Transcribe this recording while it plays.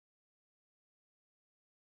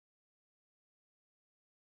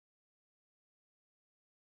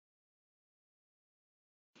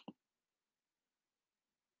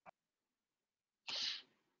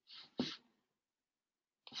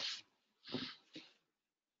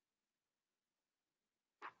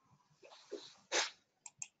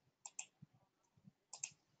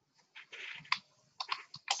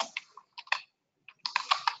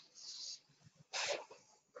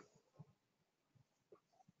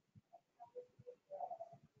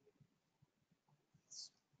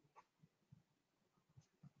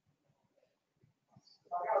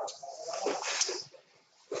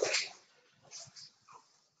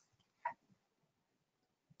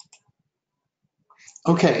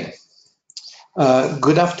Okay,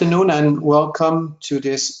 good afternoon and welcome to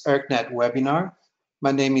this ERKNet webinar.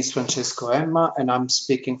 My name is Francesco Emma and I'm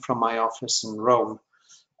speaking from my office in Rome.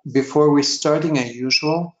 Before we starting as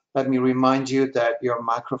usual, let me remind you that your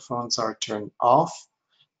microphones are turned off,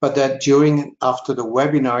 but that during and after the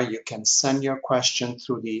webinar, you can send your question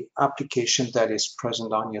through the application that is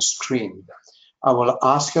present on your screen. I will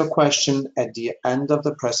ask your question at the end of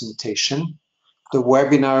the presentation. The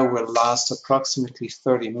webinar will last approximately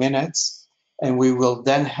 30 minutes, and we will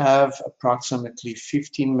then have approximately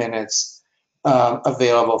 15 minutes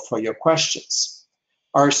available for your questions.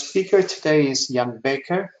 Our speaker today is Jan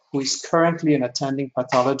Becker, who is currently an attending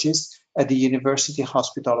pathologist at the University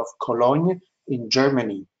Hospital of Cologne in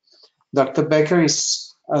Germany. Dr. Becker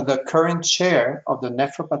is the current chair of the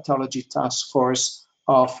Nephropathology Task Force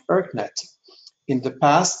of ERKNet. In the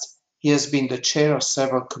past, he has been the chair of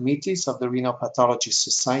several committees of the Renal Pathology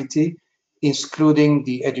Society, including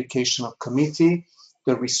the Educational Committee,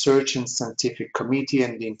 the Research and Scientific Committee,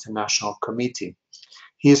 and the International Committee.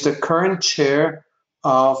 He is the current chair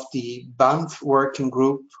of the BANF Working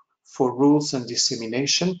Group for Rules and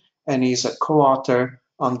Dissemination, and he is a co-author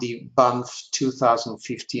on the BANF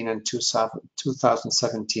 2015 and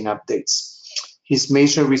 2017 updates. His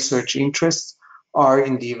major research interests are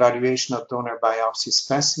in the evaluation of donor biopsy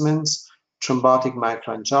specimens, thrombotic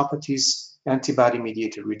microangiopathies,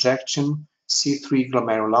 antibody-mediated rejection, C3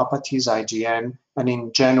 glomerulopathies, IgM, and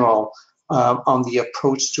in general on the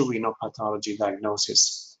approach to renal pathology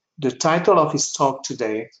diagnosis. The title of his talk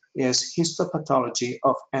today is Histopathology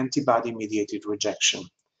of Antibody-Mediated Rejection.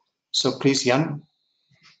 So please, Jan.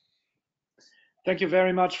 Thank you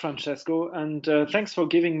very much, Francesco, and thanks for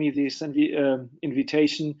giving me this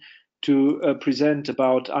invitation to present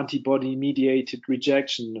about antibody-mediated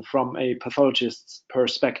rejection from a pathologist's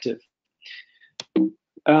perspective.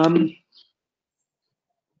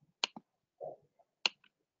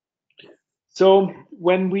 So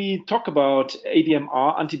when we talk about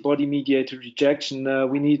ABMR, antibody-mediated rejection,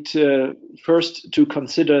 we need first to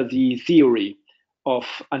consider the theory of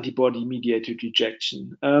antibody-mediated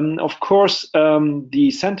rejection. Of course,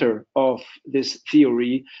 the center of this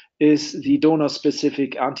theory is the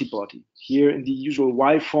donor-specific antibody, here in the usual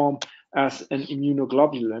Y form as an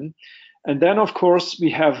immunoglobulin. And then, of course,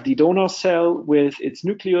 we have the donor cell with its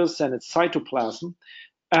nucleus and its cytoplasm.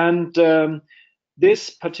 And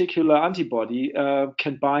this particular antibody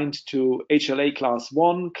can bind to HLA class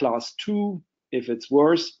 1, class 2, if it's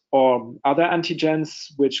worse, or other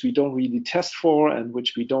antigens which we don't really test for and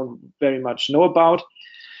which we don't very much know about.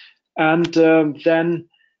 And then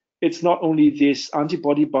it's not only this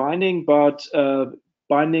antibody binding, but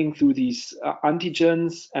binding through these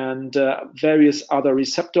antigens and various other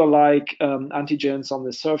receptor-like antigens on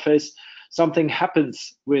the surface. Something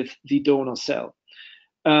happens with the donor cell.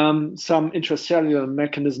 Some intracellular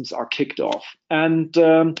mechanisms are kicked off. And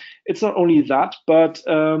it's not only that, but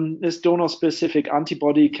this donor-specific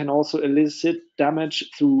antibody can also elicit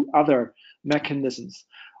damage through other mechanisms.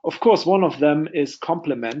 Of course, one of them is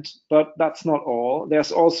complement, but that's not all.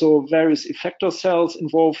 There's also various effector cells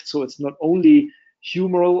involved, so it's not only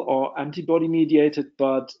humoral or antibody-mediated,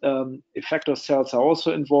 but effector cells are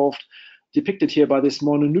also involved, depicted here by these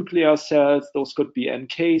mononuclear cells. Those could be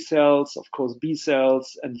NK cells, of course, B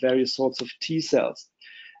cells, and various sorts of T cells.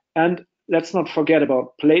 And let's not forget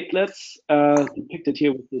about platelets, depicted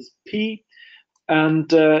here with this P.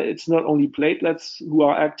 And it's not only platelets who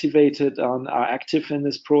are activated and are active in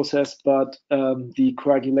this process, but the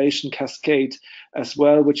coagulation cascade as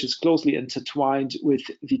well, which is closely intertwined with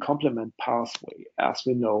the complement pathway, as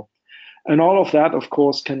we know. And all of that, of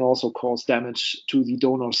course, can also cause damage to the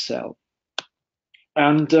donor cell.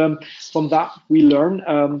 And from that, we learn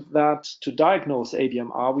that to diagnose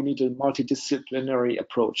ABMR, we need a multidisciplinary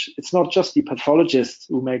approach. It's not just the pathologist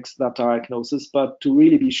who makes that diagnosis, but to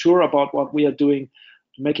really be sure about what we are doing,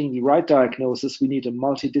 making the right diagnosis, we need a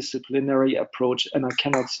multidisciplinary approach, and I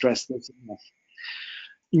cannot stress this enough.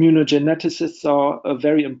 Immunogeneticists are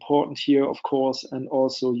very important here, of course, and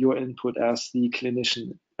also your input as the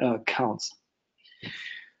clinician counts.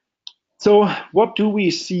 So what do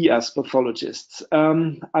we see as pathologists?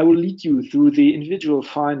 I will lead you through the individual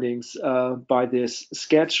findings by this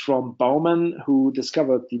sketch from Baumann, who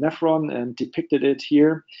discovered the nephron and depicted it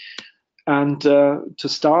here. And to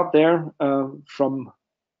start there, from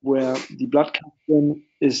where the blood comes from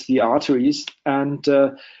is the arteries. And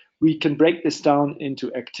we can break this down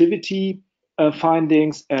into activity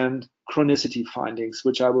findings and chronicity findings,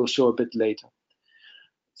 which I will show a bit later.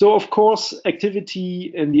 So, of course,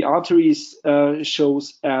 activity in the arteries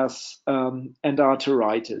shows as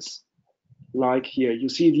endarteritis, like here. You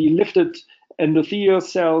see the lifted endothelial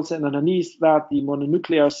cells, and underneath that the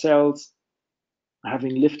mononuclear cells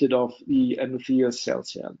having lifted off the endothelial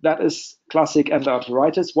cells here. That is classic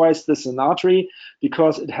endarteritis. Why is this an artery?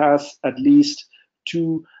 Because it has at least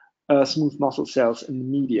two smooth muscle cells in the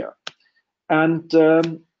media. And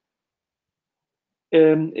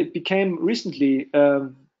it became recently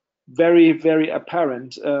very, very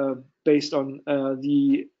apparent based on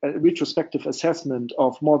the retrospective assessment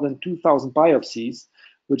of more than 2,000 biopsies,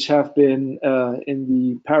 which have been in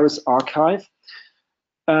the Paris archive.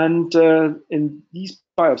 And in these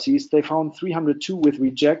biopsies, they found 302 with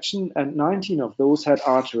rejection, and 19 of those had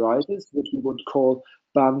arteritis, which we would call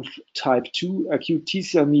BANF type 2, acute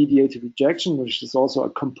T-cell mediated rejection, which is also a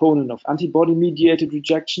component of antibody-mediated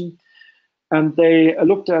rejection. And they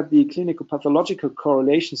looked at the clinical pathological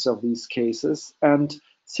correlations of these cases, and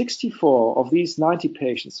 64 of these 90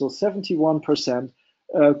 patients, so 71%,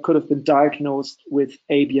 could have been diagnosed with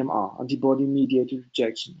ABMR, antibody-mediated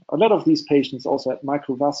rejection. A lot of these patients also had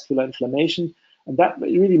microvascular inflammation, and that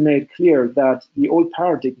really made clear that the old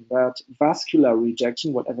paradigm that vascular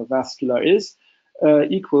rejection, whatever vascular is,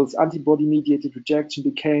 equals antibody-mediated rejection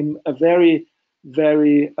became a very,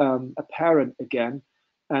 very apparent again.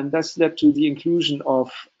 And that's led to the inclusion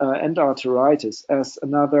of endarteritis as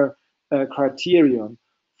another criterion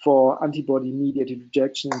for antibody-mediated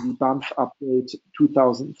rejection in the BANF update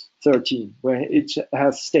 2013, where it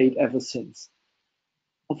has stayed ever since.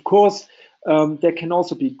 Of course, there can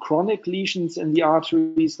also be chronic lesions in the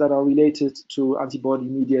arteries that are related to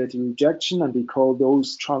antibody-mediated rejection, and we call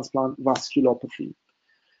those transplant vasculopathy.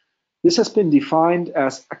 This has been defined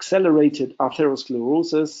as accelerated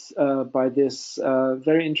atherosclerosis by this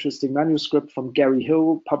very interesting manuscript from Gary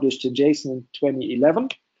Hill, published in JASN in 2011.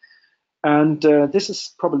 And this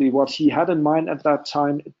is probably what he had in mind at that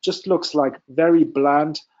time. It just looks like very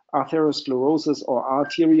bland atherosclerosis or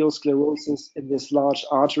arteriosclerosis in this large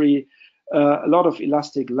artery, a lot of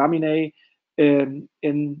elastic laminae in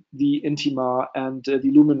the intima, and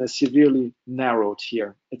the lumen is severely narrowed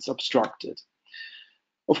here. It's obstructed.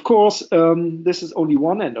 Of course, this is only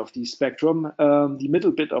one end of the spectrum. The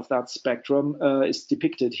middle bit of that spectrum is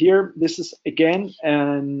depicted here. This is again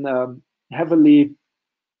an heavily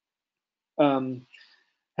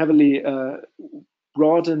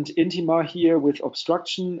broadened intima here with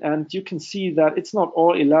obstruction, and you can see that it's not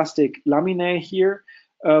all elastic laminae here.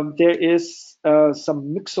 There is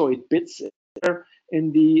some myxoid bits there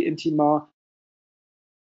in the intima.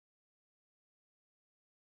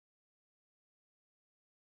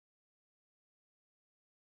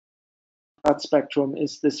 That spectrum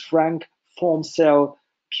is this frank form cell,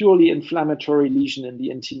 purely inflammatory lesion in the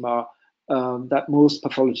intima that most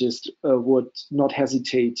pathologists would not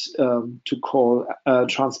hesitate to call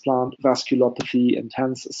transplant vasculopathy, and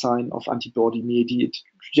hence a sign of antibody-mediated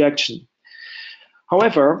rejection.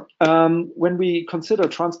 However, when we consider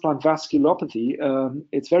transplant vasculopathy,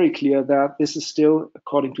 it's very clear that this is still,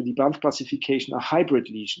 according to the BANF classification, a hybrid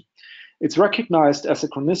lesion. It's recognized as a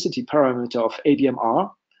chronicity parameter of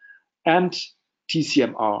ABMR and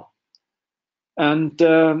TCMR. And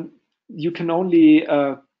you can only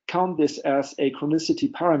count this as a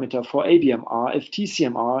chronicity parameter for ABMR if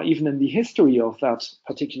TCMR, even in the history of that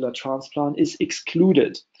particular transplant, is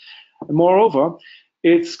excluded. Moreover,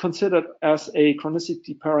 it's considered as a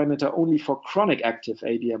chronicity parameter only for chronic active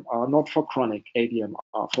ABMR, not for chronic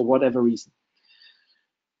ABMR, for whatever reason.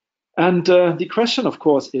 And the question, of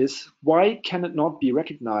course, is why can it not be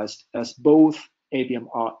recognized as both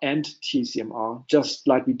ABMR and TCMR, just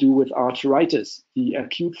like we do with arteritis, the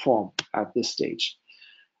acute form at this stage?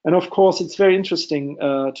 And of course, it's very interesting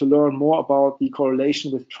to learn more about the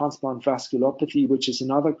correlation with transplant vasculopathy, which is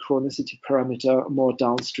another chronicity parameter more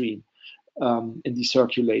downstream in the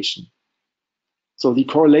circulation. So the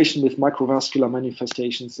correlation with microvascular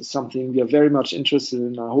manifestations is something we are very much interested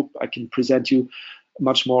in. I hope I can present you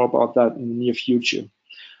much more about that in the near future.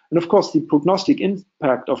 And of course, the prognostic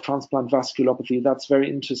impact of transplant vasculopathy, that's very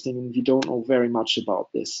interesting, and we don't know very much about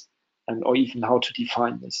this, or even how to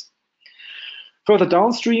define this. Further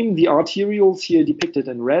downstream, the arterioles here depicted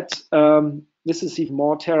in red. This is even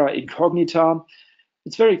more terra incognita.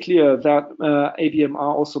 It's very clear that ABMR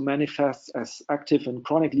also manifests as active and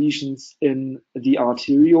chronic lesions in the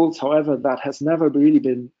arterioles. However, that has never really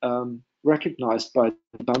been recognized by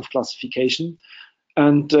the BANF classification.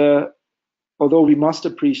 And although we must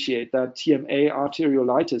appreciate that TMA,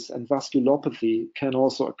 arteriolitis, and vasculopathy can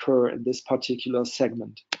also occur in this particular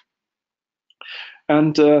segment.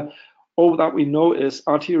 And all that we know is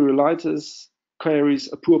arteriolitis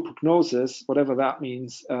carries a poor prognosis, whatever that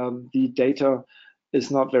means. The data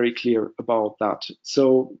is not very clear about that.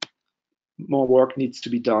 So more work needs to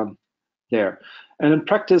be done there. And in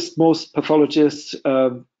practice, most pathologists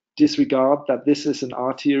disregard that this is an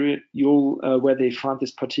arteriole where they find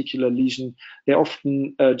this particular lesion. They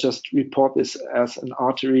often just report this as an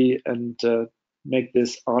artery and make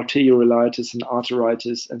this arteriolitis and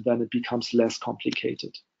arteritis, and then it becomes less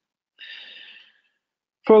complicated.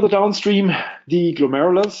 Further downstream, the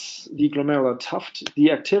glomerulus, the glomerular tuft,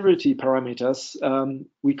 the activity parameters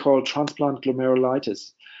we call transplant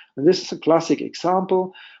glomerulitis. And this is a classic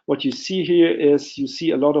example. What you see here is you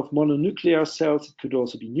see a lot of mononuclear cells. It could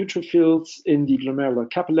also be neutrophils in the glomerular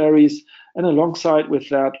capillaries. And alongside with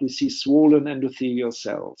that, we see swollen endothelial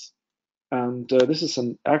cells. And this is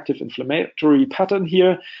an active inflammatory pattern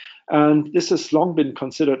here. And this has long been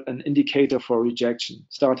considered an indicator for rejection,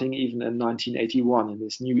 starting even in 1981 in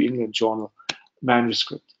this New England Journal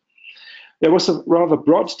manuscript. There was a rather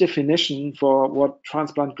broad definition for what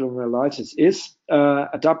transplant glomerulitis is,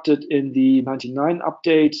 adapted in the 99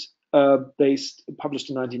 update, published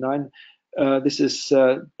in 99. This is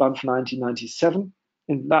Banff 1997.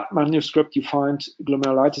 In that manuscript, you find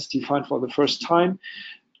glomerulitis defined for the first time.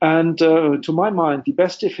 And to my mind, the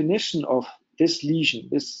best definition of this lesion,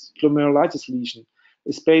 this glomerulitis lesion,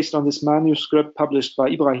 is based on this manuscript published by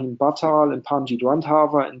Ibrahim Batal and Parmjit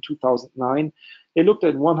Randhawa in 2009. They looked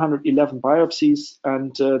at 111 biopsies,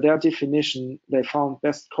 and their definition they found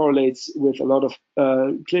best correlates with a lot of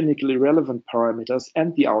clinically relevant parameters,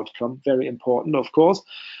 and the outcome, very important of course,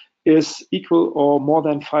 is equal or more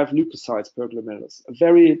than 5 leukocytes per glomerulus. A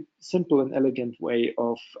very simple and elegant way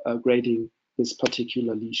of grading this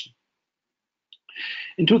particular lesion.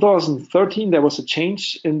 In 2013, there was a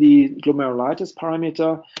change in the glomerulitis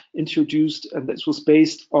parameter introduced, and this was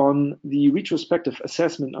based on the retrospective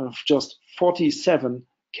assessment of just 47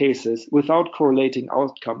 cases without correlating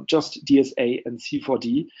outcome, just DSA and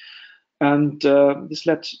C4D. And this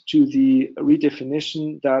led to the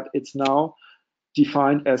redefinition that it's now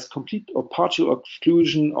defined as complete or partial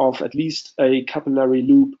exclusion of at least a capillary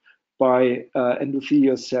loop by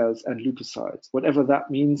endothelial cells and leukocytes, whatever that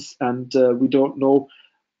means. And we don't know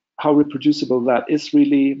how reproducible that is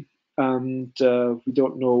really, and we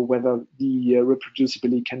don't know whether the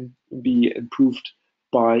reproducibility can be improved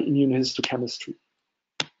by immunohistochemistry.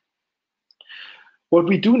 What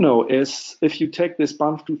we do know is, if you take this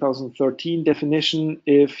Banff 2013 definition,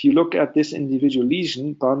 if you look at this individual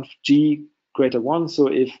lesion, Banff G greater 1, so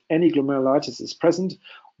if any glomerulitis is present,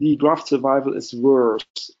 the graft survival is worse,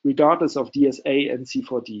 regardless of DSA and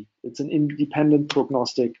C4D. It's an independent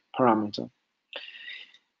prognostic parameter.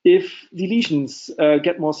 If the lesions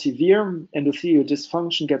get more severe, endothelial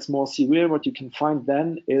dysfunction gets more severe, what you can find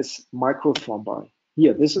then is microthrombi.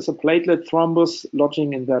 Here, this is a platelet thrombus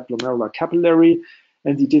lodging in that glomerular capillary,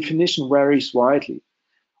 and the definition varies widely.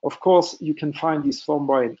 Of course, you can find these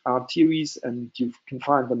thrombi in arteries, and you can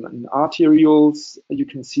find them in arterioles. You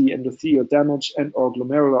can see endothelial damage and or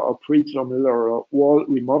glomerular or preglomerular wall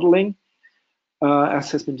remodeling, as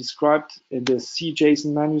has been described in the C.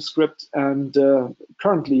 Jason manuscript. And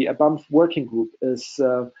currently, a Banff working group is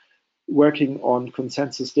working on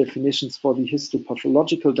consensus definitions for the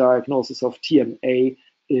histopathological diagnosis of TMA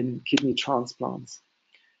in kidney transplants.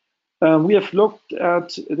 We have looked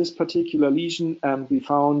at this particular lesion, and we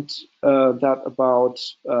found that about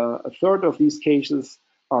a third of these cases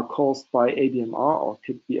are caused by ABMR or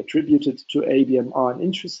could be attributed to ABMR. And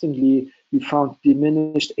interestingly, we found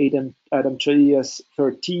diminished ADAMTS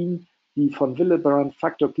 13, the von Willebrand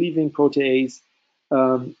factor cleaving protease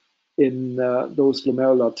in those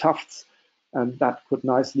glomerular tufts, and that could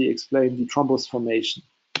nicely explain the thrombus formation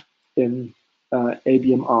in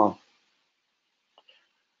ABMR.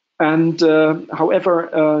 And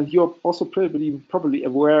however, you're also probably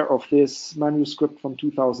aware of this manuscript from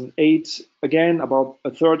 2008. Again, about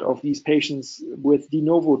a third of these patients with de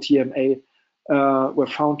novo TMA were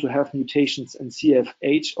found to have mutations in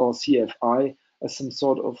CFH or CFI as some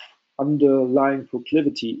sort of underlying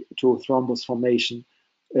proclivity to thrombus formation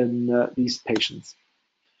in these patients.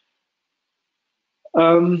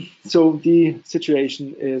 So the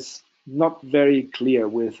situation is not very clear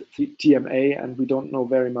with TMA, and we don't know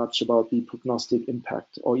very much about the prognostic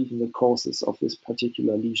impact or even the causes of this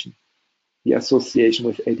particular lesion, the association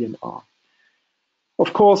with ABMR.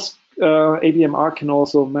 Of course, ABMR can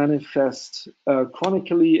also manifest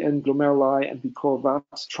chronically in glomeruli, and we call that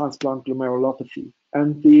transplant glomerulopathy.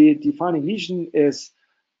 And the defining lesion is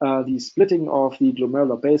the splitting of the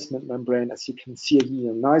glomerular basement membrane, as you can see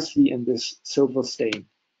here nicely in this silver stain.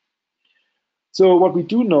 So what we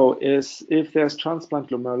do know is if there's transplant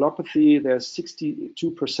glomerulopathy, there's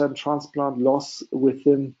 62% transplant loss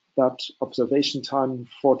within that observation time,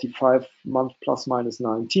 45 months plus minus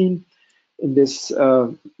 19. in this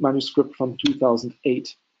manuscript from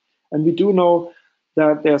 2008. And we do know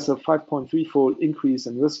that there's a 5.3-fold increase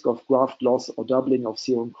in risk of graft loss or doubling of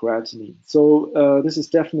serum creatinine. So this is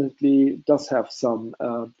definitely does have some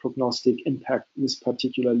prognostic impact, this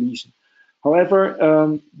particular lesion.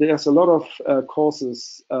 However, there's a lot of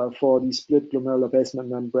causes for these split glomerular basement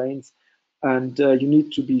membranes, and you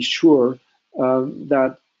need to be sure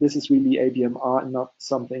that this is really ABMR and not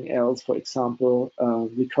something else, for example,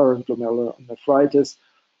 recurrent glomerulonephritis,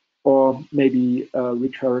 or maybe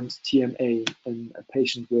recurrent TMA in a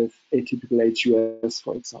patient with atypical HUS,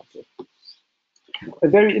 for example. A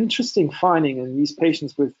very interesting finding in these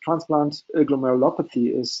patients with transplant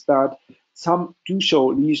glomerulopathy is that some do show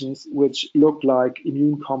lesions which look like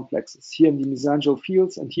immune complexes. Here in the mesangial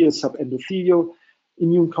fields, and here subendothelial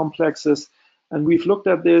immune complexes. And we've looked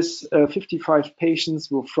at this 55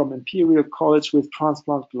 patients were from Imperial College with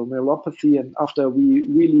transplant glomerulopathy, and after we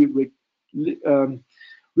really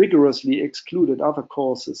rigorously excluded other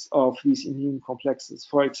causes of these immune complexes,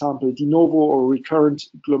 for example, de novo or recurrent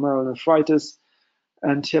glomerulonephritis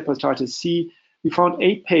and hepatitis C, we found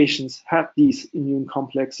 8 patients had these immune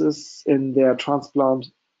complexes in their transplant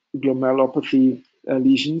glomerulopathy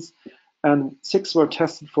lesions, and 6 were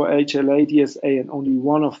tested for HLA, DSA, and only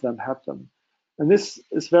 1 of them had them. And this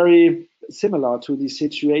is very similar to the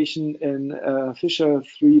situation in Fisher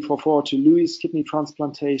 344 to Lewis kidney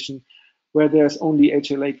transplantation, where there's only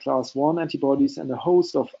HLA class 1 antibodies and a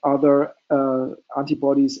host of other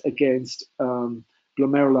antibodies against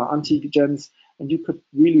glomerular antigens. And you could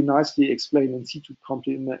really nicely explain in situ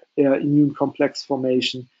immune complex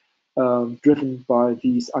formation driven by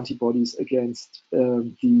these antibodies against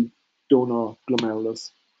the donor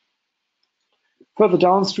glomerulus. Further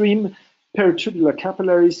downstream, peritubular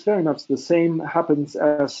capillaries, very much the same happens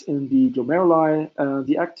as in the glomeruli.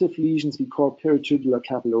 The active lesions we call peritubular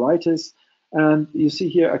capillaritis. And you see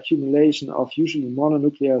here accumulation of usually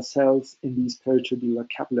mononuclear cells in these peritubular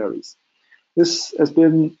capillaries. This has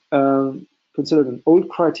been considered an old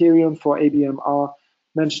criterion for ABMR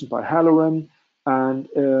mentioned by Halloran, and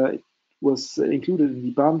it was included in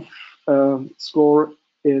the Banff score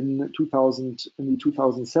in the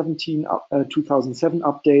 2007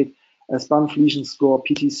 update as Banff lesion score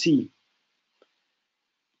PTC.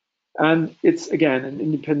 And it's again an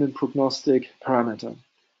independent prognostic parameter.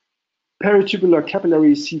 Peritubular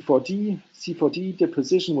capillary C4D. C4D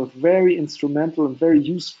deposition was very instrumental and very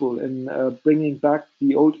useful in bringing back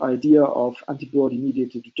the old idea of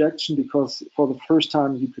antibody-mediated rejection, because for the first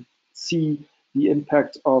time you could see the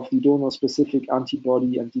impact of the donor-specific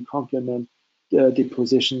antibody and the complement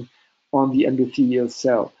deposition on the endothelial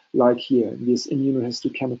cell, like here in this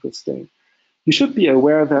immunohistochemical stain. You should be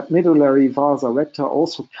aware that medullary vasa recta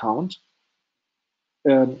also count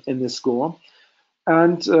in this score.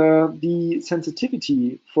 And the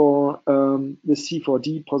sensitivity for the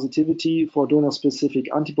C4D positivity for donor-specific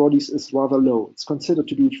antibodies is rather low. It's considered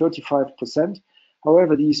to be 35%.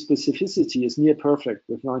 However, the specificity is near perfect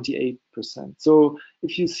with 98%. So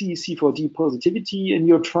if you see C4D positivity in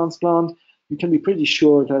your transplant, you can be pretty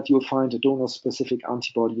sure that you'll find a donor-specific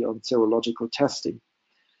antibody on serological testing.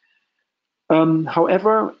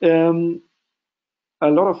 However, a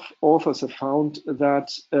lot of authors have found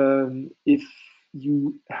that if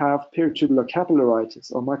you have peritubular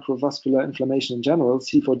capillaritis or microvascular inflammation in general,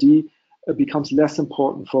 C4D becomes less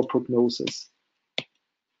important for prognosis.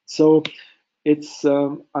 So it's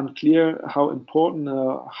unclear how important,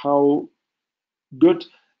 how good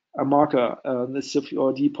a marker the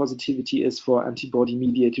C4D positivity is for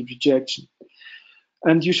antibody-mediated rejection.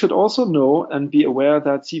 And you should also know and be aware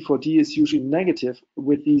that C4D is usually negative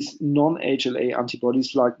with these non-HLA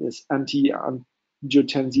antibodies like this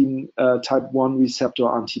anti-angiotensin type 1 receptor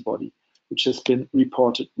antibody, which has been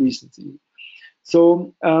reported recently.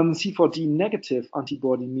 So C4D negative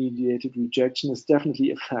antibody-mediated rejection is definitely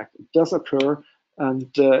a fact. It does occur, and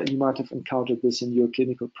you might have encountered this in your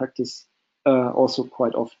clinical practice also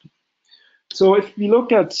quite often. So if we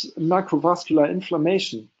look at microvascular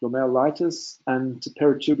inflammation, glomerulitis and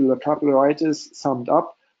peritubular capillaritis summed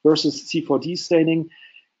up versus C4D staining,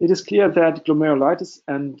 it is clear that glomerulitis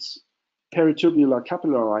and peritubular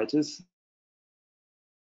capillaritis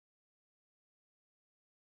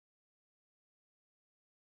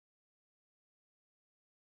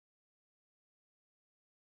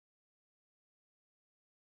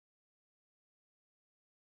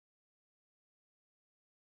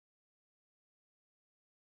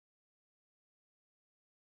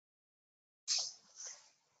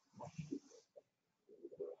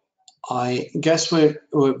I guess we've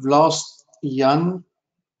lost Jan,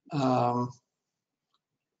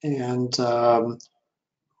 and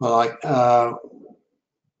Well,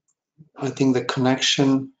 I think the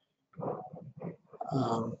connection.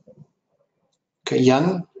 Okay,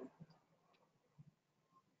 Jan.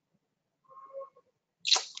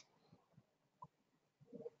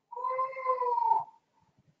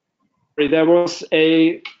 There was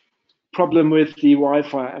a problem with the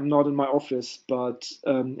Wi-Fi. I'm not in my office, but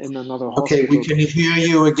in another hospital. Okay, we can hear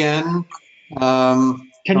you again.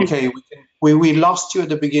 Okay, we lost you at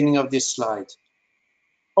the beginning of this slide.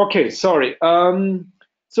 Okay, sorry.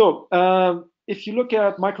 If you look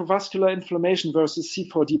at microvascular inflammation versus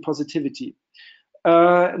C4D positivity,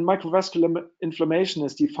 and microvascular inflammation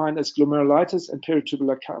is defined as glomerulitis and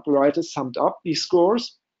peritubular capillaritis summed up these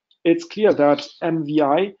scores. It's clear that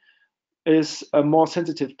MVI is a more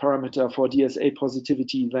sensitive parameter for DSA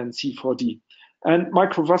positivity than C4D. And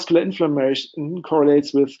microvascular inflammation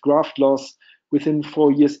correlates with graft loss within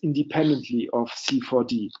 4 years independently of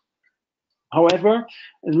C4D. However,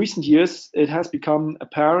 in recent years, it has become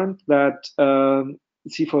apparent that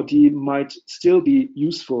C4D might still be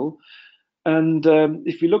useful. And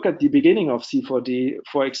if we look at the beginning of C4D,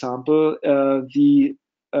 for example, the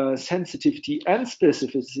sensitivity and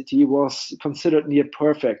specificity was considered near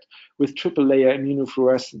perfect with triple layer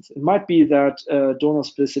immunofluorescence. It might be that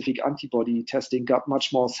donor-specific antibody testing got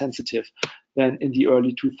much more sensitive than in the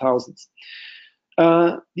early 2000s.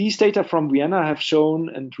 These data from Vienna have shown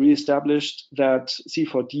and reestablished that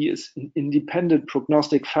C4D is an independent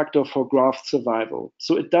prognostic factor for graft survival.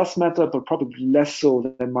 So it does matter, but probably less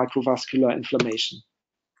so than microvascular inflammation.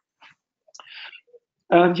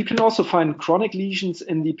 You can also find chronic lesions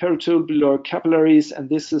in the peritubular capillaries, and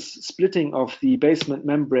this is splitting of the basement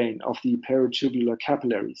membrane of the peritubular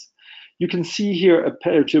capillaries. You can see here a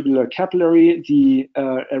peritubular capillary, the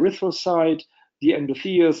erythrocyte, the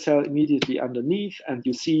endothelial cell immediately underneath, and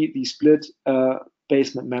you see the split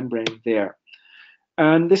basement membrane there.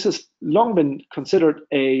 And this has long been considered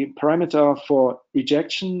a parameter for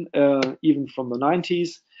rejection, even from the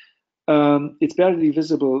 90s. It's barely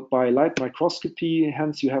visible by light microscopy,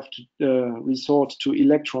 hence you have to resort to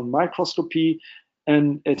electron microscopy,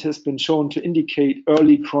 and it has been shown to indicate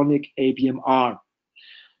early chronic ABMR.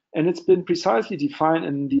 And it's been precisely defined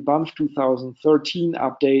in the BANF 2013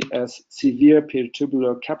 update as severe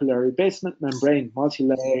peritubular capillary basement membrane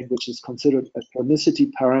multilayering, which is considered a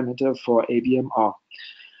chronicity parameter for ABMR.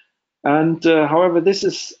 And however, this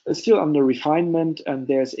is still under refinement, and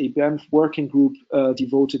there's a BANF working group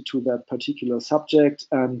devoted to that particular subject,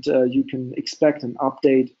 and you can expect an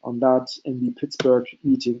update on that in the Pittsburgh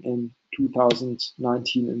meeting in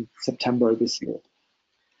 2019 in September this year.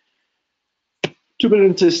 Tubular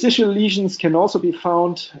interstitial lesions can also be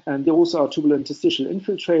found, and those are tubular interstitial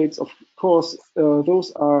infiltrates. Of course,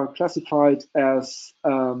 those are classified as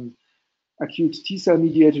acute T-cell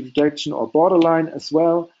mediated rejection or borderline as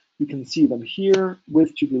well. You can see them here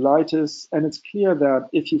with tubulitis, and it's clear that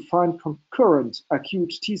if you find concurrent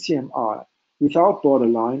acute TCMR without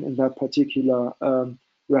borderline in that particular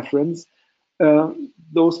reference,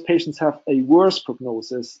 those patients have a worse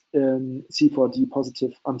prognosis in C4D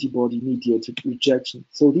positive antibody-mediated rejection.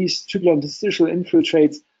 So these tubular interstitial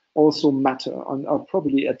infiltrates also matter and are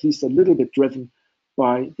probably at least a little bit driven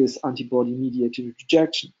by this antibody-mediated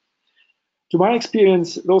rejection. To my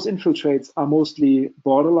experience, those infiltrates are mostly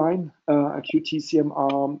borderline acute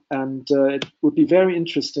TCMR, and it would be very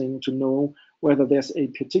interesting to know whether there's a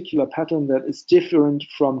particular pattern that is different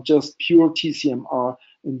from just pure TCMR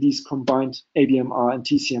in these combined ABMR and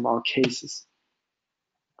TCMR cases.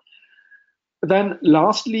 Then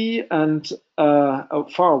lastly, and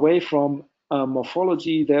far away from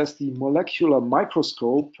morphology, there's the molecular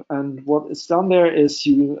microscope, and what is done there is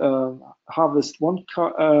you harvest one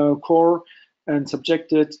core and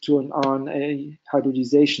subject it to an RNA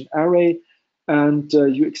hybridization array, and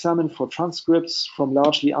you examine for transcripts from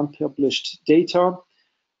largely unpublished data,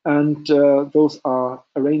 and those are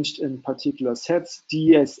arranged in particular sets,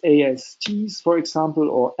 DSASTs, for example,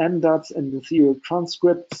 or MDATs, endothelial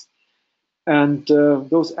transcripts. And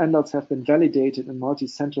those MDATs have been validated in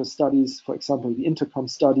multi-center studies, for example, the Intercom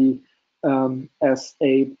study, as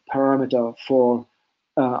a parameter for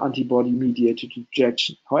antibody-mediated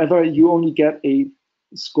rejection. However, you only get a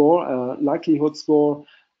score, a likelihood score,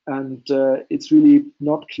 and it's really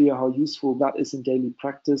not clear how useful that is in daily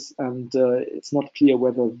practice, and it's not clear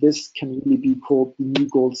whether this can really be called the new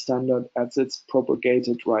gold standard as it's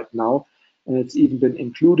propagated right now. And it's even been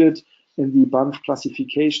included in the BANF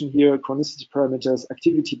classification here: chronicity parameters,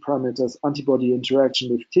 activity parameters, antibody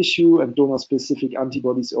interaction with tissue, and donor-specific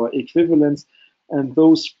antibodies or equivalents. And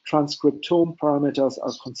those transcriptome parameters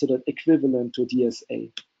are considered equivalent to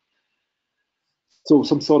DSA. So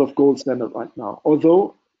some sort of gold standard right now.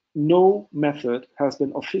 Although no method has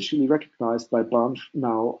been officially recognized by BANF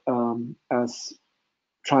now as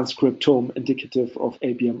transcriptome indicative of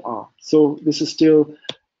ABMR. So this is still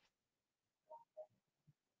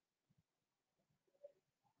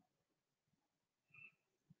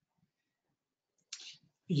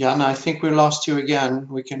Jan, I think we lost you again.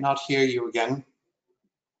 We cannot hear you again.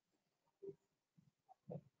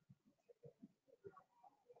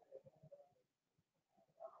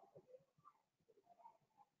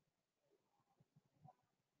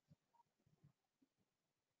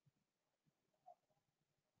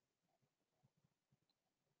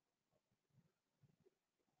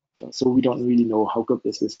 so we don't really know how good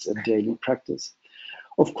this is in daily practice.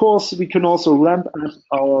 Of course, we can also ramp up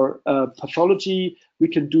our pathology. We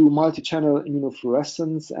can do multi-channel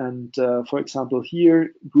immunofluorescence, and for example,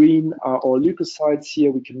 here, green are all leukocytes.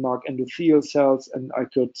 Here we can mark endothelial cells, and I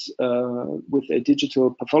could, with a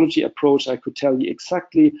digital pathology approach, I could tell you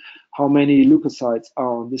exactly how many leukocytes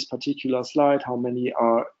are on this particular slide, how many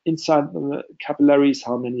are inside the capillaries,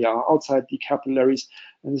 how many are outside the capillaries,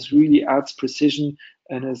 and this really adds precision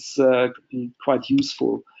and is quite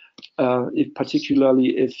useful.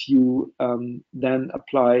 Particularly if you then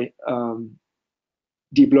apply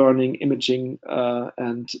deep learning, imaging,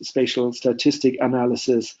 and spatial statistic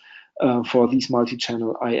analysis for these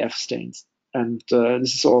multi-channel IF stains. And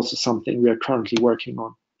this is also something we are currently working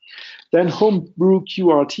on. Then homebrew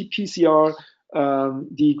QRT PCR.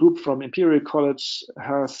 The group from Imperial College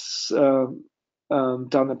has done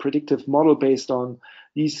a predictive model based on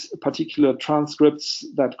these particular transcripts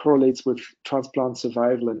that correlates with transplant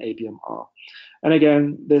survival in ABMR. And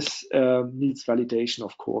again, this needs validation,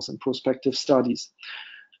 of course, in prospective studies.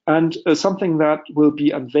 And something that will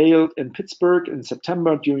be unveiled in Pittsburgh in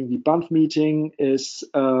September during the BANF meeting is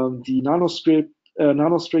the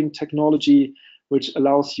nanostring technology, which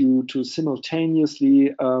allows you to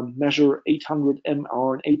simultaneously measure 800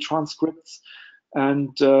 mRNA transcripts. And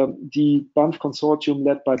the BANF consortium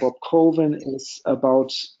led by Bob Colvin is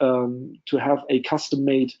about to have a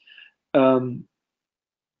custom-made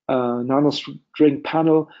nanostring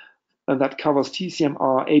panel that covers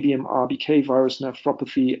TCMR, ABMR, BK virus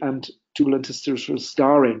nephropathy, and tubular interstitial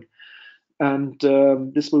scarring. And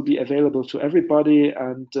this will be available to everybody,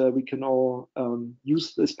 and we can all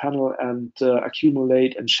use this panel and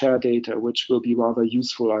accumulate and share data, which will be rather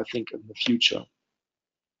useful, I think, in the future.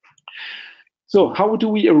 So how do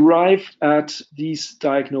we arrive at these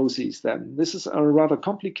diagnoses then? This is a rather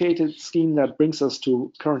complicated scheme that brings us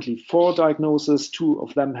to currently 4 diagnoses. 2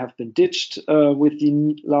 of them have been ditched with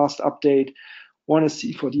the last update. One is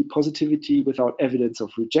C4D positivity without evidence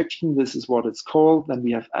of rejection. This is what it's called. Then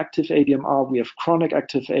we have active ABMR, we have chronic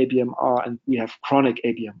active ABMR, and we have chronic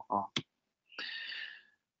ABMR.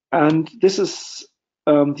 And this is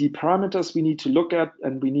the parameters we need to look at,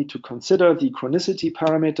 and we need to consider the chronicity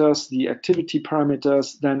parameters, the activity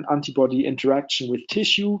parameters, then antibody interaction with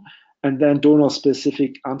tissue, and then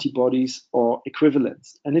donor-specific antibodies or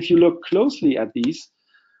equivalents. And if you look closely at these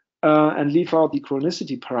and leave out the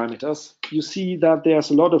chronicity parameters, you see that there's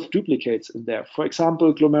a lot of duplicates in there. For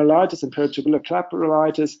example, glomerulitis and peritubular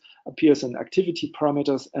capillitis appears in activity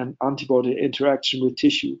parameters and antibody interaction with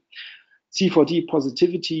tissue. C4D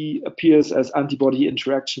positivity appears as antibody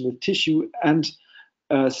interaction with tissue and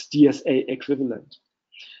as DSA equivalent.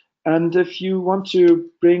 And if you want to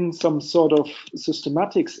bring some sort of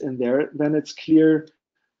systematics in there, then it's clear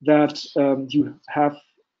that you have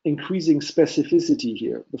increasing specificity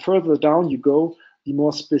here. The further down you go, the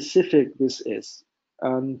more specific this is.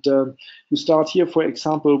 And you start here, for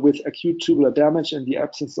example, with acute tubular damage in the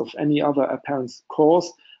absence of any other apparent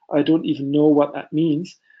cause. I don't even know what that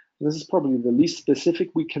means. This is probably the least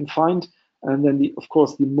specific we can find. And then, of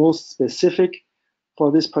course, the most specific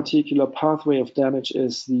for this particular pathway of damage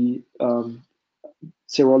is the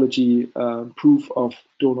serology proof of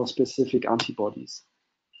donor-specific antibodies.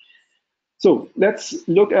 So let's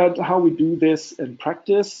look at how we do this in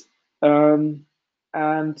practice. And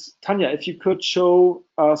Tanya, if you could show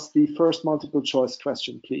us the first multiple choice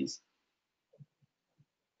question, please.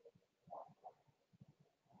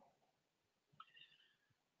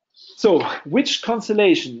 So, which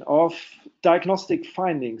constellation of diagnostic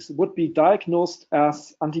findings would be diagnosed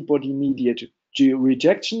as antibody-mediated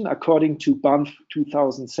rejection according to BANF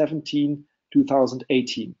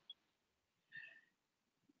 2017-2018?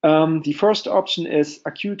 The first option is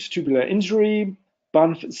acute tubular injury,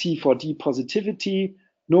 BANF C4D positivity,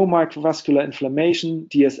 no microvascular inflammation,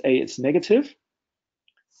 DSA is negative.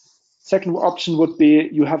 Second option would be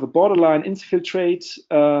you have a borderline infiltrate,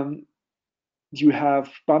 you have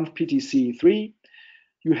BANF PTC3,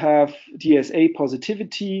 you have DSA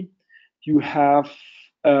positivity, you have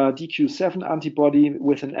DQ7 antibody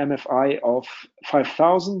with an MFI of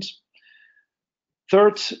 5,000.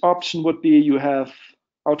 Third option would be you have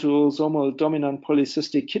autosomal dominant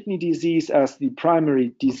polycystic kidney disease as the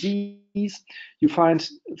primary disease. You find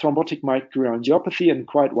thrombotic microangiopathy and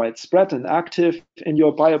quite widespread and active. In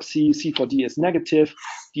your biopsy, C4D is negative,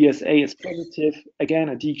 DSA is positive, again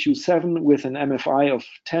a DQ7 with an MFI of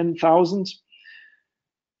 10,000.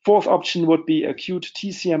 Fourth option would be acute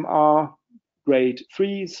TCMR grade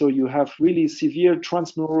 3, so you have really severe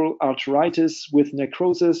transmural arteritis with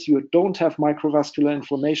necrosis, you don't have microvascular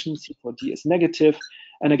inflammation, C4D is negative,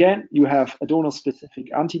 and again, you have a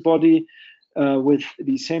donor-specific antibody with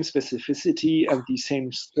the same specificity and the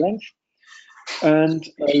same strength. And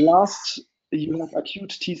last, you have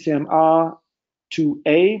acute TCMR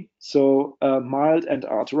 2A, so mild and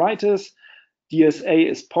arteritis.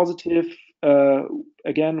 DSA is positive,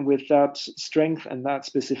 again with that strength and that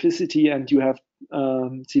specificity, and you have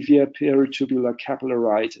severe peritubular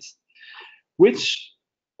capillaritis. Which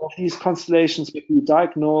of these constellations would be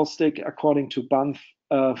diagnostic according to Banff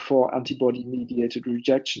for antibody-mediated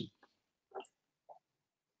rejection?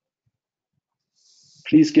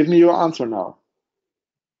 Please give me your answer now.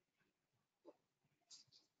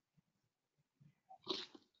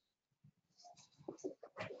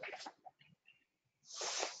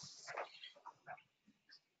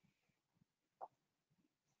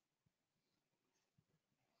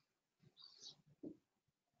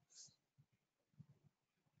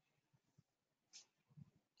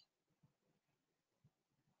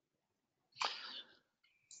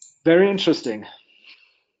 Very interesting.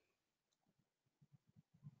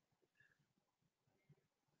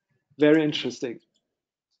 Very interesting.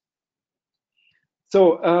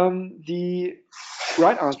 So the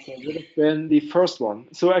right answer would have been the first one.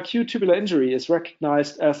 So acute tubular injury is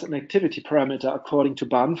recognized as an activity parameter according to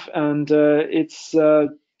Banff, and it's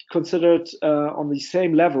considered on the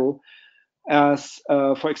same level as,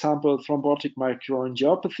 for example, thrombotic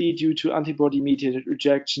microangiopathy due to antibody-mediated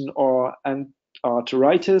rejection or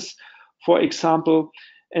arteritis, for example.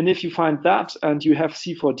 And if you find that and you have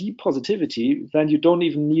C4D positivity, then you don't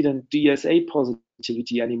even need a DSA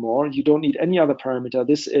positivity anymore. You don't need any other parameter.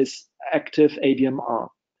 This is active ABMR.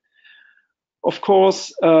 Of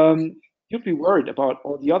course, you'd be worried about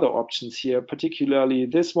all the other options here, particularly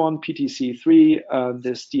this one, PTC3,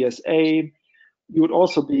 this DSA. You would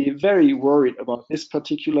also be very worried about this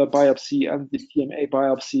particular biopsy and the TMA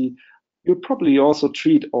biopsy. You'd probably also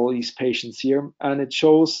treat all these patients here, and it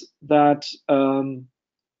shows that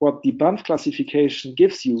what the Banff classification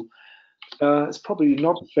gives you is probably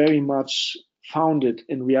not very much founded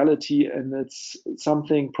in reality, and it's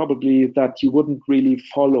something probably that you wouldn't really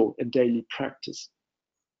follow in daily practice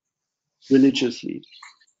religiously.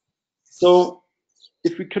 So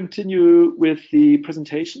if we continue with the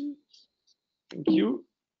presentation, thank you.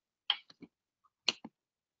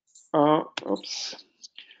 Oops.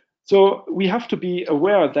 So we have to be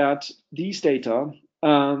aware that these data,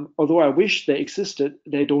 although I wish they existed,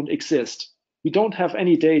 they don't exist. We don't have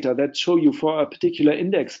any data that show you for a particular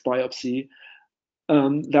index biopsy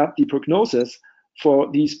that the prognosis for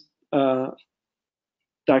these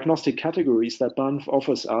diagnostic categories that Banff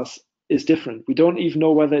offers us is different. We don't even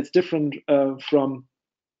know whether it's different from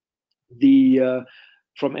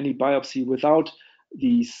any biopsy without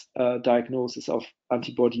these diagnosis of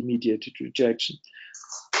antibody-mediated rejection.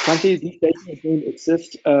 Frankly, these data don't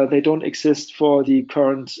exist. They don't exist for the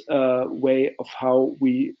current way of how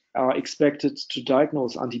we are expected to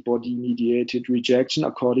diagnose antibody-mediated rejection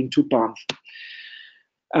according to Banff.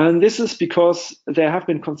 And this is because there have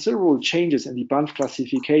been considerable changes in the Banff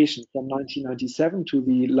classification from 1997 to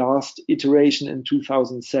the last iteration in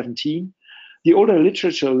 2017. The older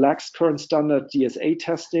literature lacks current standard DSA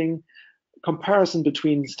testing. Comparison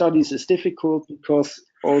between studies is difficult because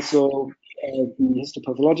also the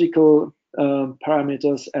histopathological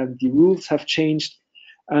parameters and the rules have changed.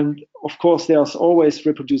 And of course, there's always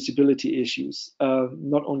reproducibility issues,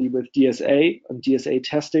 not only with DSA and DSA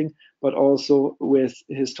testing, but also with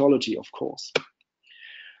histology, of course.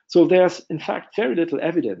 So there's, in fact, very little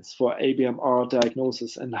evidence for ABMR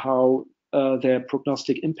diagnosis and how their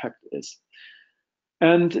prognostic impact is.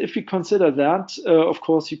 And if we consider that, of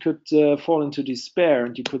course, you could fall into despair,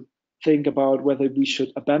 and you could think about whether we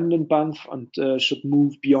should abandon Banff and should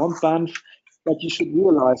move beyond Banff. But you should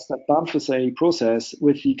realize that Banff is a process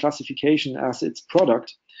with the classification as its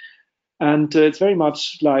product. And it's very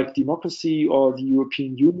much like democracy or the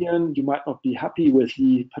European Union. You might not be happy with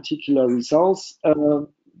the particular results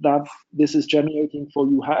that this is generating for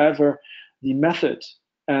you. However, the method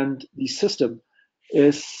and the system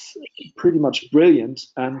is pretty much brilliant.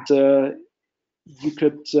 And You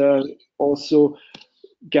could also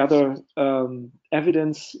gather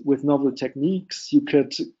evidence with novel techniques. You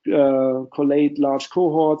could collate large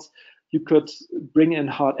cohorts. You could bring in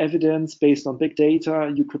hard evidence based on big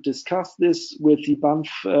data. You could discuss this with the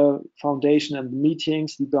BANF Foundation and the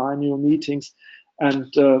meetings, the biannual meetings,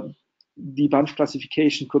 and the BANF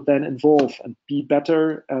classification could then evolve and be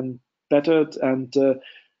better and bettered and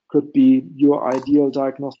could be your ideal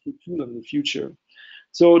diagnostic tool in the future.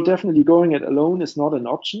 So definitely going it alone is not an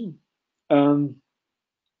option.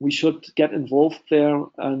 We should get involved there,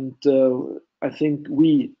 and I think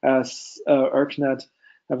we as ERKNet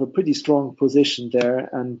have a pretty strong position there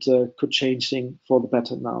and could change things for the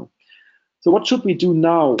better now. So what should we do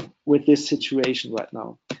now with this situation right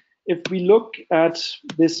now? If we look at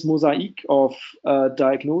this mosaic of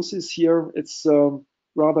diagnosis here, it's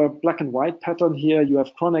rather black and white pattern here. You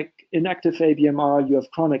have chronic inactive ABMR, you have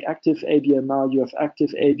chronic active ABMR, you have active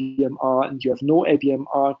ABMR, and you have no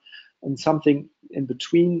ABMR, and something in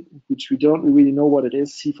between, which we don't really know what it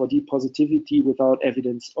is, C4D positivity without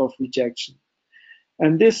evidence of rejection.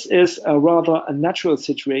 And this is a rather a natural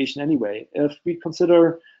situation anyway. If we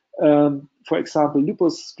consider, for example,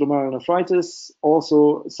 lupus glomerulonephritis,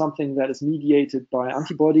 also something that is mediated by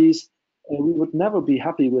antibodies, we would never be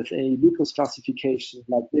happy with a lupus classification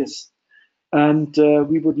like this. And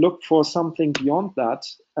we would look for something beyond that.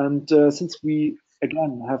 And since we,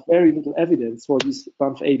 again, have very little evidence for these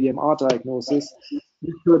BANF ABMR diagnosis,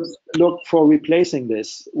 we could look for replacing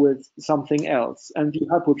this with something else. And the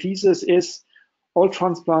hypothesis is all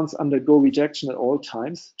transplants undergo rejection at all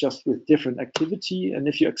times, just with different activity. And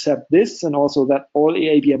if you accept this, and also that all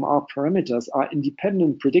ABMR parameters are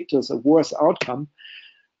independent predictors of worse outcome,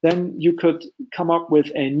 then you could come up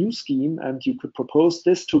with a new scheme and you could propose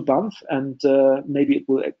this to BANF, and maybe it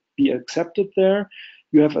will be accepted there.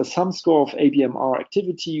 You have a sum score of ABMR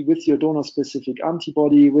activity with your donor-specific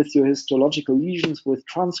antibody, with your histological lesions, with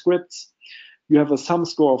transcripts. You have a sum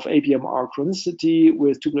score of ABMR chronicity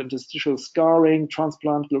with tubulointerstitial scarring,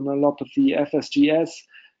 transplant glomerulopathy, FSGS,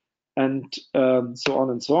 and so on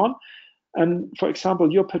and so on. And for example,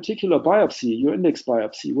 your particular biopsy, your index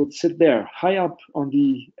biopsy, would sit there high up on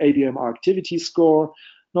the ABMR activity score,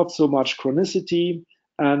 not so much chronicity.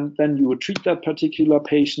 And then you would treat that particular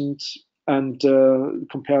patient and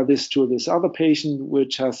compare this to this other patient,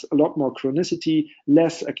 which has a lot more chronicity,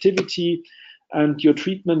 less activity. And your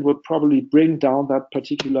treatment would probably bring down that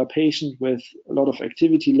particular patient with a lot of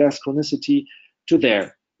activity, less chronicity to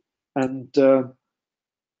there. And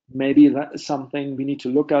maybe that is something we need to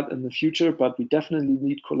look at in the future, but we definitely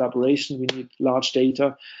need collaboration. We need large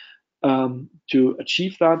data to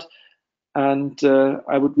achieve that. And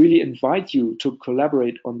I would really invite you to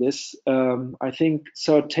collaborate on this. I think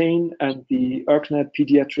CERTAIN and the ERKNet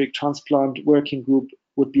Pediatric Transplant Working Group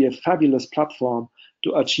would be a fabulous platform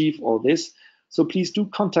to achieve all this. So please do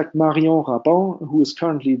contact Marion Rabin, who is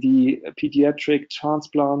currently the Pediatric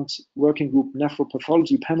Transplant Working Group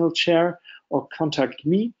Nephropathology Panel Chair, or contact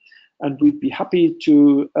me, and we'd be happy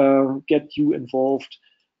to get you involved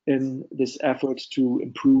in this effort to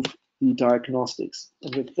improve the diagnostics.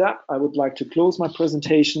 And with that, I would like to close my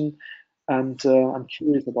presentation, and I'm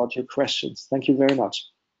curious about your questions. Thank you very much.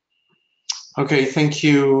 Okay, thank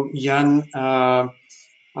you, Jan.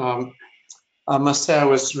 I must say I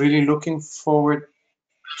was really looking forward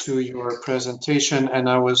to your presentation, and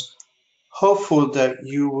I was hopeful that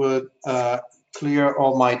you would clear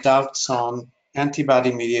all my doubts on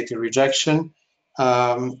antibody-mediated rejection.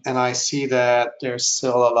 And I see that there's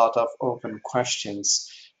still a lot of open questions.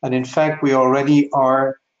 And in fact, we already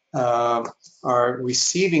are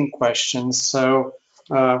receiving questions. So,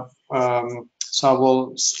 so I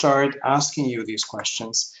will start asking you these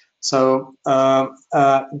questions. So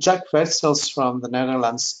Jack Wessels from the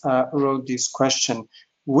Netherlands wrote this question.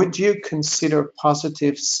 Would you consider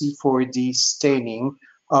positive C4D staining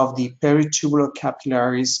of the peritubular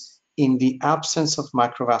capillaries in the absence of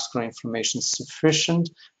microvascular inflammation sufficient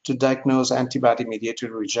to diagnose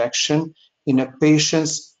antibody-mediated rejection in a patient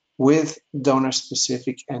with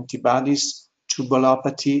donor-specific antibodies,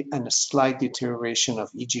 tubulopathy, and a slight deterioration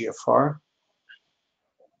of eGFR?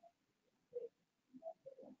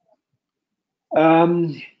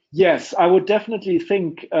 Yes, I would definitely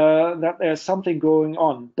think that there's something going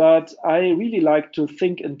on, but I really like to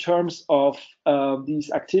think in terms of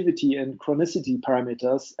these activity and chronicity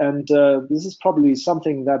parameters, and this is probably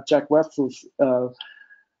something that Jack Wessels,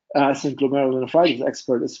 as a glomerulonephritis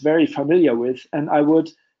expert, is very familiar with, and I would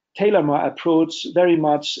tailor my approach very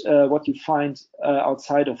much what you find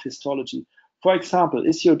outside of histology. For example,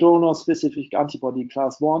 is your donor-specific antibody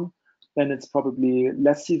class 1? then it's probably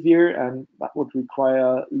less severe, and that would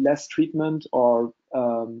require less treatment or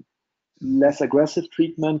less aggressive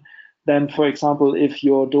treatment than, for example, if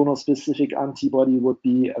your donor-specific antibody would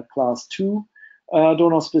be a class 2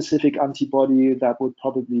 donor-specific antibody, that would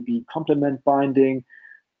probably be complement binding.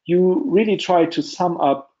 You really try to sum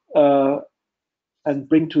up and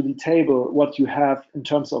bring to the table what you have in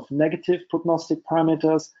terms of negative prognostic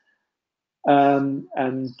parameters, and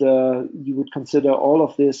you would consider all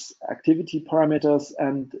of these activity parameters.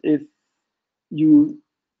 And if you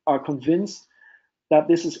are convinced that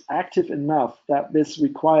this is active enough, that this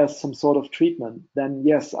requires some sort of treatment, then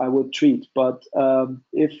yes, I would treat. But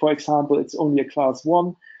if, for example, it's only a class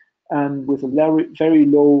 1 and with a very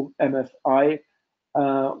low MFI,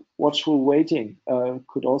 watchful waiting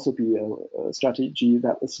could also be a strategy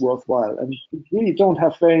that is worthwhile. And we really don't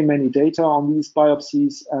have very many data on these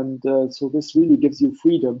biopsies, and so this really gives you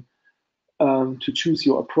freedom to choose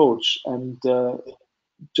your approach and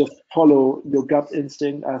just follow your gut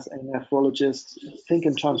instinct as a nephrologist. Think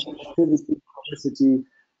in terms of activity, chronicity,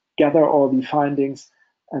 gather all the findings,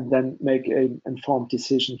 and then make an informed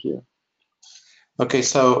decision here. Okay,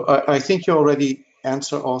 so I think you already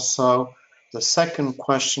answered also the second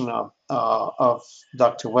question of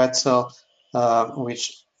Dr. Wetzel,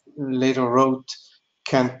 which later wrote,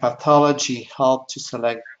 can pathology help to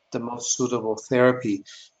select the most suitable therapy?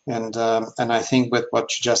 And I think with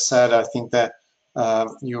what you just said, I think that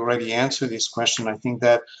you already answered this question. I think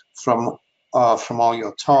that from all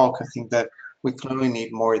your talk, I think that we clearly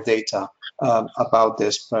need more data about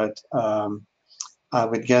this, but I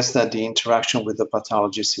would guess that the interaction with the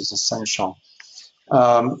pathologist is essential.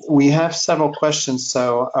 We have several questions,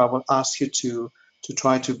 so I will ask you to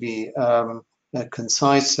try to be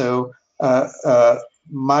concise. So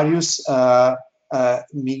Marius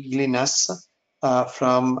Miglinas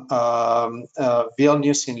from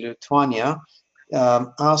Vilnius in Lithuania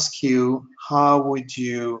ask you, how would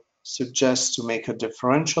you suggest to make a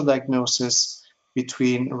differential diagnosis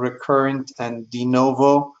between recurrent and de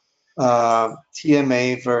novo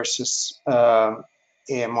TMA versus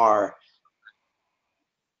AMR?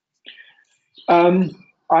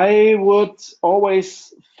 I would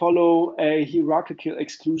always follow a hierarchical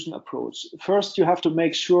exclusion approach. First, you have to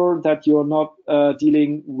make sure that you're not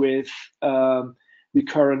dealing with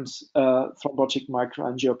recurrent thrombotic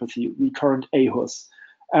microangiopathy, recurrent aHUS.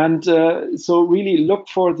 And so really look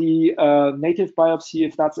for the native biopsy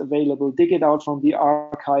if that's available, dig it out from the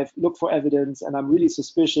archive, look for evidence. And I'm really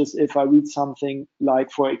suspicious if I read something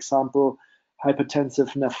like, for example,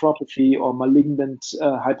 hypertensive nephropathy or malignant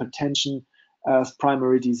hypertension as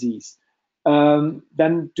primary disease.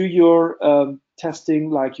 Then do your testing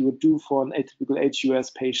like you would do for an atypical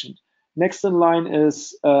HUS patient. Next in line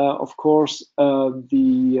is, of course,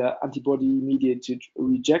 the antibody-mediated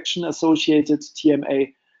rejection associated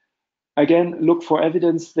TMA. Again, look for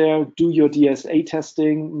evidence there, do your DSA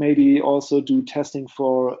testing, maybe also do testing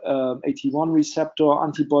for AT1 receptor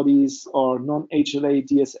antibodies or non-HLA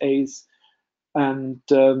DSAs. And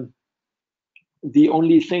the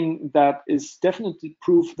only thing that is definitely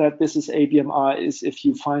proof that this is ABMR is if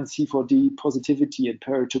you find C4D positivity in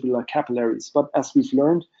peritubular capillaries. But as we've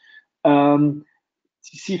learned,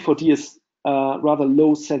 C4D is a rather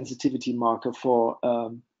low sensitivity marker for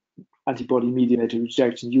antibody-mediated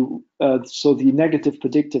rejection. So the negative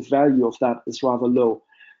predictive value of that is rather low.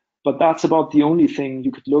 But that's about the only thing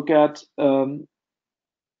you could look at.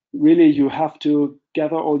 Really, you have to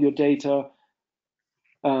gather all your data,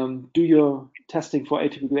 do your testing for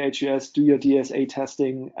atypical HUS, do your DSA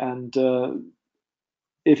testing, and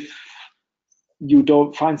if you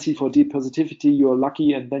don't find C4D positivity, you're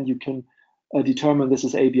lucky, and then you can determine this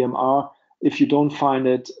is ABMR. If you don't find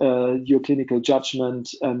it, your clinical judgment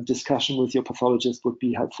and discussion with your pathologist would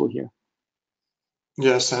be helpful here.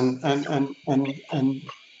 Yes, and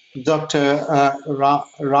Dr.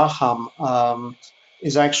 Raham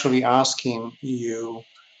is actually asking you,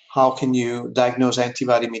 how can you diagnose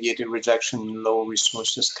antibody-mediated rejection in low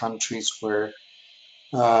resources countries where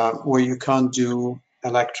you can't do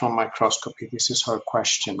electron microscopy? This is her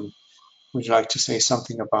question. Would you like to say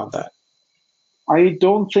something about that? I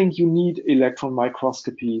don't think you need electron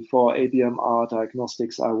microscopy for ABMR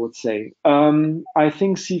diagnostics, I would say. I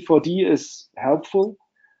think C4D is helpful.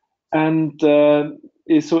 And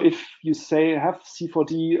so if you say have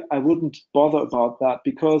C4D, I wouldn't bother about that,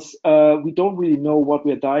 because we don't really know what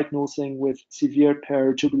we're diagnosing with severe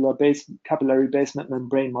peritubular capillary basement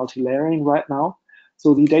membrane multilayering right now.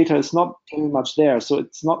 So the data is not very much there. So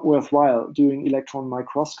it's not worthwhile doing electron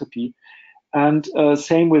microscopy. And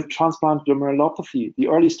same with transplant glomerulopathy, the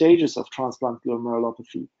early stages of transplant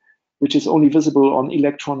glomerulopathy. which is only visible on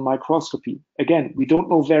electron microscopy. Again, we don't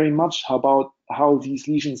know very much about how these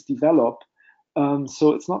lesions develop,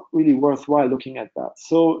 so it's not really worthwhile looking at that.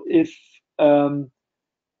 So if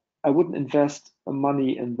I wouldn't invest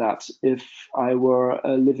money in that if I were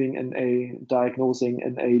living in diagnosing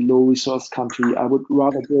in a low resource country. I would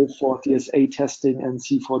rather go for DSA testing and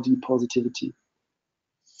C4D positivity.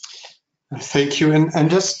 Thank you. And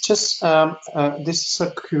just this is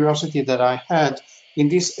a curiosity that I had. In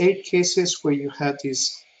these 8 cases where you had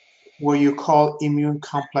these, what you call immune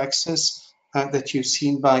complexes that you've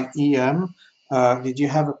seen by EM, did you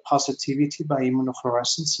have a positivity by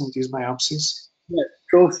immunofluorescence in these biopsies? Yeah,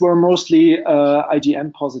 those were mostly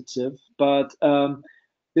IgM positive, but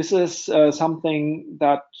this is something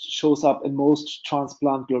that shows up in most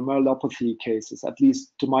transplant glomerulopathy cases, at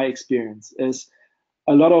least to my experience, is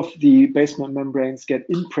a lot of the basement membranes get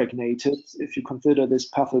impregnated, if you consider this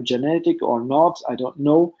pathogenic or not, I don't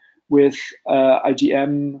know, with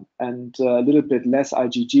IgM and a little bit less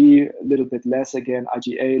IgG, a little bit less again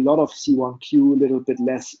IgA, a lot of C1q, a little bit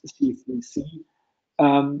less C3c.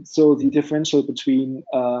 So the differential between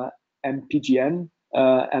MPGN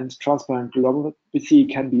and transplant glomerulopathy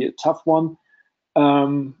can be a tough one.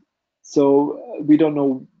 So we don't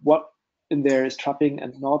know what in there is trapping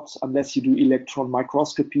and not, unless you do electron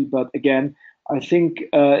microscopy. But again, I think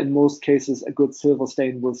in most cases, a good silver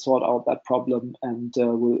stain will sort out that problem and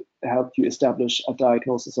will help you establish a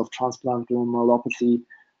diagnosis of transplant glomerulopathy,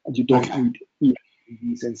 and you don't need EM in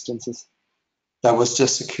these instances. That was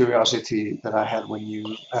just a curiosity that I had when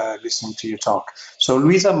you listened to your talk. So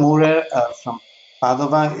Luisa Mure from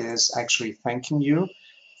Padova is actually thanking you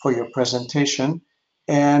for your presentation.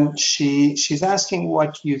 And she's asking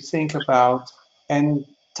what you think about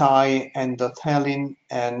anti-endothelin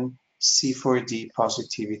and C4D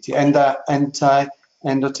positivity and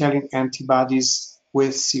anti-endothelin antibodies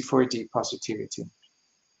with C4D positivity.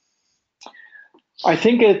 I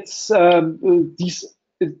think it's these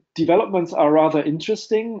developments are rather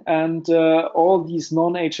interesting, and all these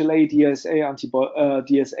non-HLA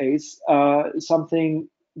DSAs are something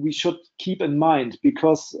we should keep in mind,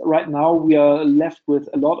 because right now we are left with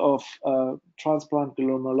a lot of transplant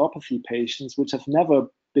glomerulopathy patients which have never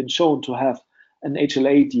been shown to have an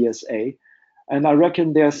HLA DSA. And I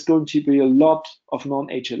reckon there's going to be a lot of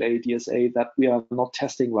non-HLA DSA that we are not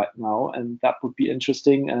testing right now, and that would be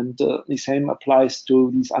interesting. And the same applies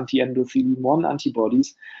to these anti-endothelin-1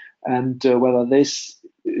 antibodies, and whether this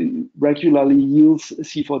regularly yields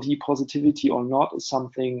C4D positivity or not is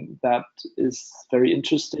something that is very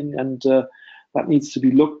interesting, and that needs to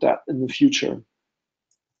be looked at in the future.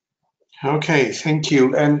 Okay, thank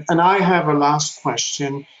you. And I have a last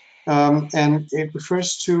question, and it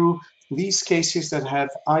refers to these cases that have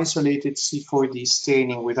isolated C4D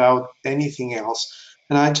staining without anything else.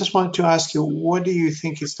 And I just want to ask you, what do you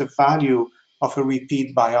think is the value of a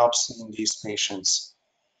repeat biopsy in these patients?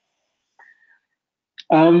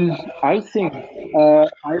 I think I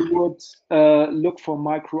would look for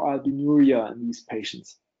microalbuminuria in these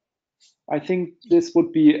patients. I think this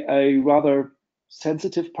would be a rather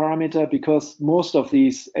sensitive parameter, because most of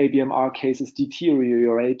these ABMR cases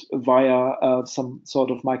deteriorate via some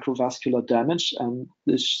sort of microvascular damage, and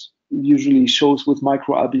this usually shows with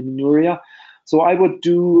microalbuminuria. So I would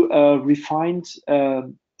do refined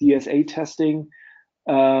DSA testing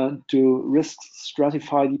to risk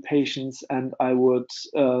stratify the patients, and I would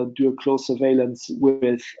do a close surveillance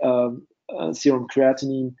with serum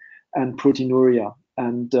creatinine and proteinuria.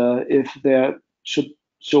 And if there should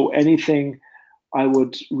show anything, I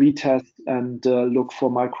would retest and look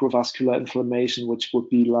for microvascular inflammation, which would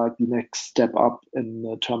be like the next step up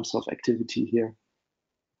in terms of activity here.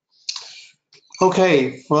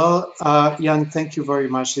 Okay, well, Jan, thank you very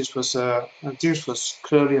much. This was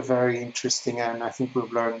clearly a very interesting, and I think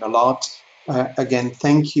we've learned a lot. Again,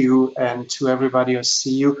 thank you, and to everybody, I'll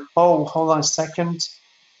see you. Oh, hold on a second.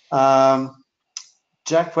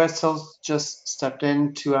 Jack Wetzel just stepped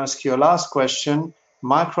in to ask you a last question.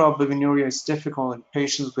 Microalbuminuria is difficult in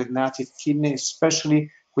patients with native kidney, especially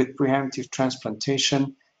with preemptive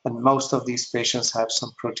transplantation, and most of these patients have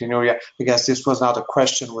some proteinuria. I guess this was not a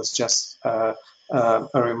question, it was just a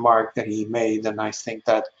remark that he made, and I think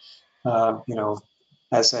that you know,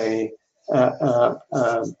 as a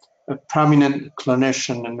prominent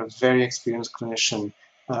clinician and a very experienced clinician,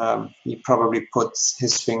 he probably puts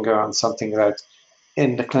his finger on something that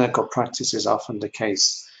in the clinical practice is often the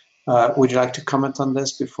case. Would you like to comment on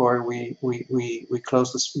this before we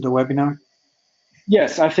close the webinar?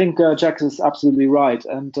 Yes, I think Jack is absolutely right,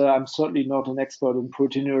 and I'm certainly not an expert in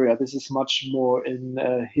proteinuria. This is much more in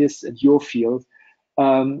his and your field.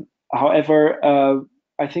 However,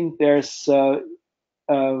 I think there's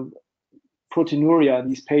proteinuria in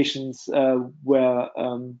these patients where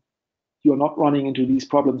you're not running into these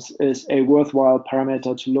problems is a worthwhile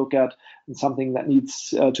parameter to look at, and something that needs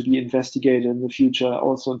to be investigated in the future,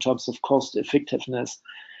 also in terms of cost effectiveness,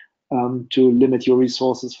 to limit your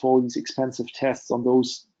resources for these expensive tests on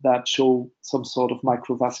those that show some sort of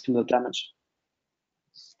microvascular damage.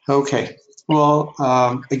 Okay. Well,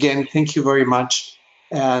 again, thank you very much.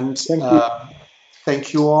 And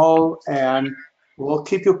thank you all. And we'll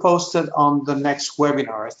keep you posted on the next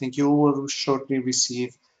webinar. I think you will shortly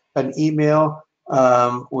receive an email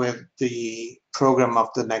with the program of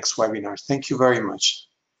the next webinar. Thank you very much.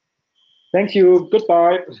 Thank you.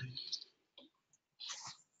 Goodbye.